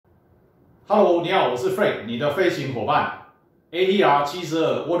Hello， 你好，我是 Frank， 你的飞行伙伴。ATR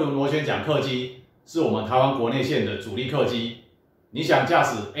 72涡轮螺旋桨客机是我们台湾国内线的主力客机。你想驾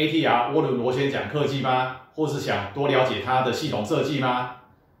驶 ATR 涡轮螺旋桨客机吗？或是想多了解它的系统设计吗？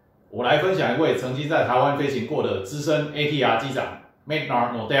我来分享一位曾经在台湾飞行过的资深 ATR 机长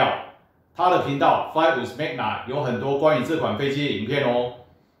Magnar， 他的频道 Fly with Magnar 有很多关于这款飞机的影片哦。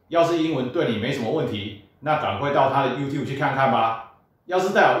要是英文对你没什么问题，那赶快到他的 YouTube 去看看吧。要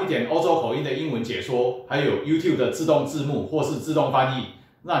是带有一点欧洲口音的英文解说，还有 YouTube 的自动字幕或是自动翻译，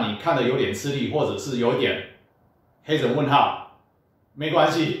让你看得有点吃力，或者是有点黑人问号，没关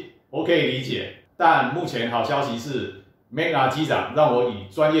系，我可以理解。但目前好消息是 ，Magnar 机长让我以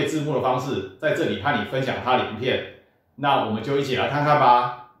专业字幕的方式在这里和你分享他的影片，那我们就一起来看看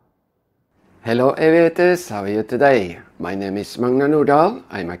吧。Hello aviators, how are you today? My name is Magnar.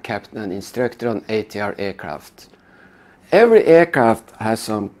 I'm a captain and instructor on ATR aircraft. Every aircraft has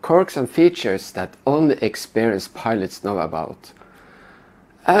some quirks and features that only experienced pilots know about.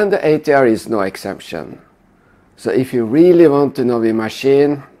 And the ATR is no exception. So if you really want to know the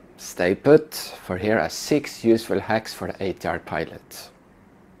machine, stay put, for here are 6 useful hacks for the ATR pilot.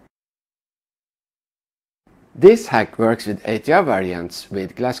 This hack works with ATR variants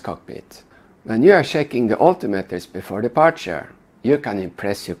with glass cockpit. When you are checking the altimeters before departure, you can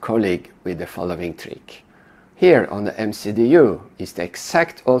impress your colleague with the following trick. Here on the MCDU is the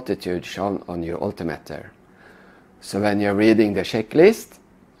exact altitude shown on your altimeter. So when you're reading the checklist,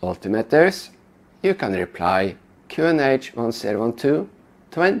 altimeters, you can reply QNH 1012,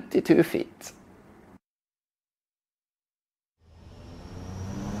 22 feet.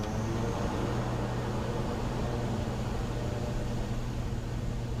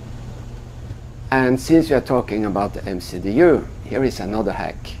 And since we are talking about the MCDU, here is another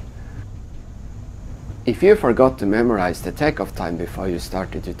hack. If you forgot to memorize the takeoff time before you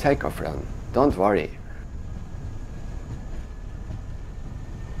started your takeoff run, don't worry.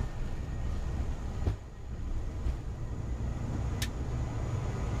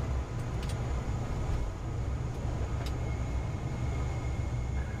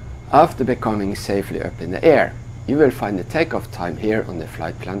 After becoming safely up in the air, you will find the takeoff time here on the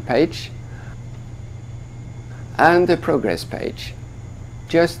flight plan page and the progress page.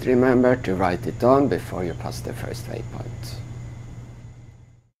 Just remember to write it down before you pass the first waypoint.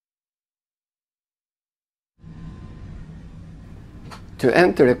 To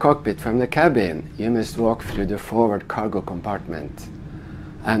enter the cockpit from the cabin, you must walk through the forward cargo compartment.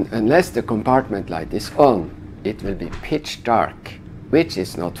 And unless the compartment light is on, it will be pitch dark, which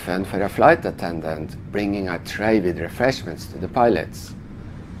is not fun for a flight attendant bringing a tray with refreshments to the pilots.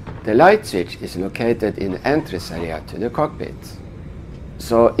 The light switch is located in the entrance area to the cockpit.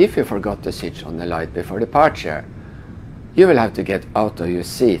 So if you forgot to switch on the light before departure, you will have to get out of your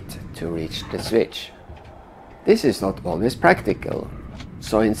seat to reach the switch. This is not always practical,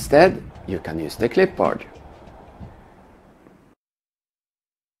 so instead you can use the clipboard.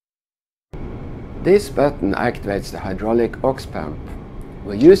 This button activates the hydraulic aux pump.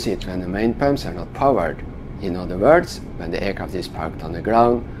 We use it when the main pumps are not powered. In other words, when the aircraft is parked on the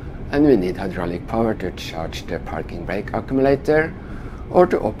ground and we need hydraulic power to charge the parking brake accumulator or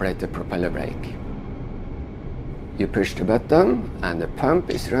to operate the propeller brake. You push the button and the pump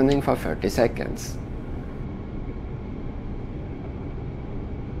is running for 30 seconds.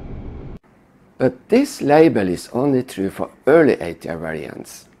 But this label is only true for early ATR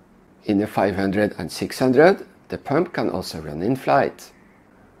variants. In the 500 and 600, the pump can also run in flight.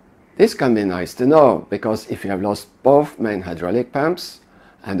 This can be nice to know, because if you have lost both main hydraulic pumps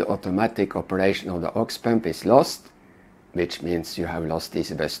and the automatic operation of the aux pump is lost, which means you have lost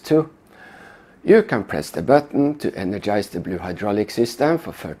DC bus 2, you can press the button to energize the blue hydraulic system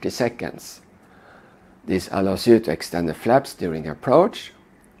for 30 seconds. This allows you to extend the flaps during approach,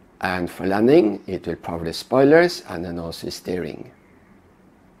 and for landing it will power the spoilers and the nose steering.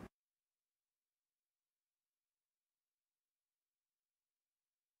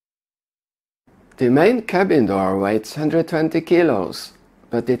 The main cabin door weighs 120 kilos,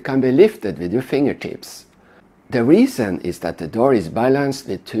 but it can be lifted with your fingertips. The reason is that the door is balanced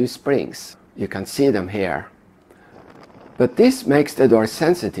with 2 springs. You can see them here. But this makes the door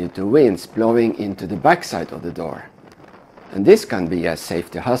sensitive to winds blowing into the backside of the door. And this can be a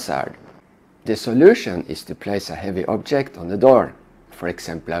safety hazard. The solution is to place a heavy object on the door, for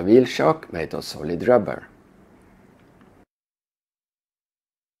example a wheel shock made of solid rubber.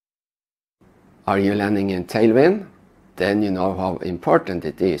 Are you landing in tailwind? Then you know how important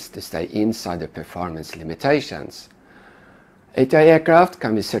it is to stay inside the performance limitations. ATR aircraft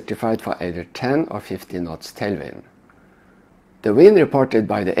can be certified for either 10 or 15 knots tailwind. The wind reported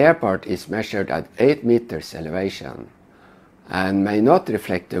by the airport is measured at 8 meters elevation and may not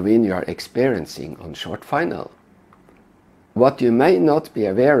reflect the wind you are experiencing on short final. What you may not be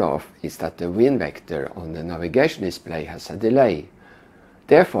aware of is that the wind vector on the navigation display has a delay.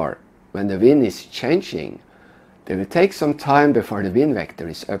 Therefore, when the wind is changing, it will take some time before the wind vector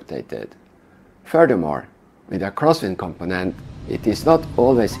is updated. Furthermore, with a crosswind component, it is not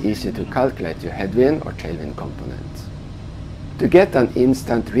always easy to calculate your headwind or tailwind component. To get an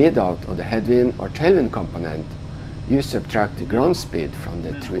instant readout of the headwind or tailwind component, you subtract the ground speed from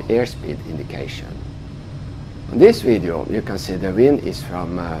the true airspeed indication. On this video, you can see the wind is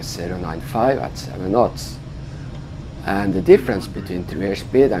from 095 at 7 knots. And the difference between true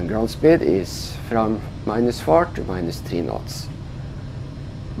airspeed and ground speed is from -4 to -3 knots,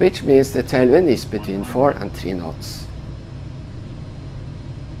 which means the tailwind is between 4 and 3 knots.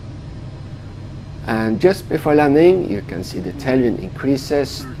 And just before landing, you can see the tailwind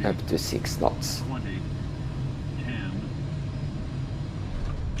increases up to 6 knots.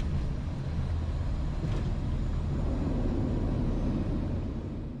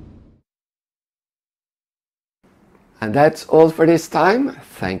 And that's all for this time.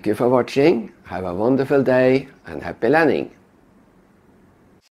 Thank you for watching. Have a wonderful day and happy landing.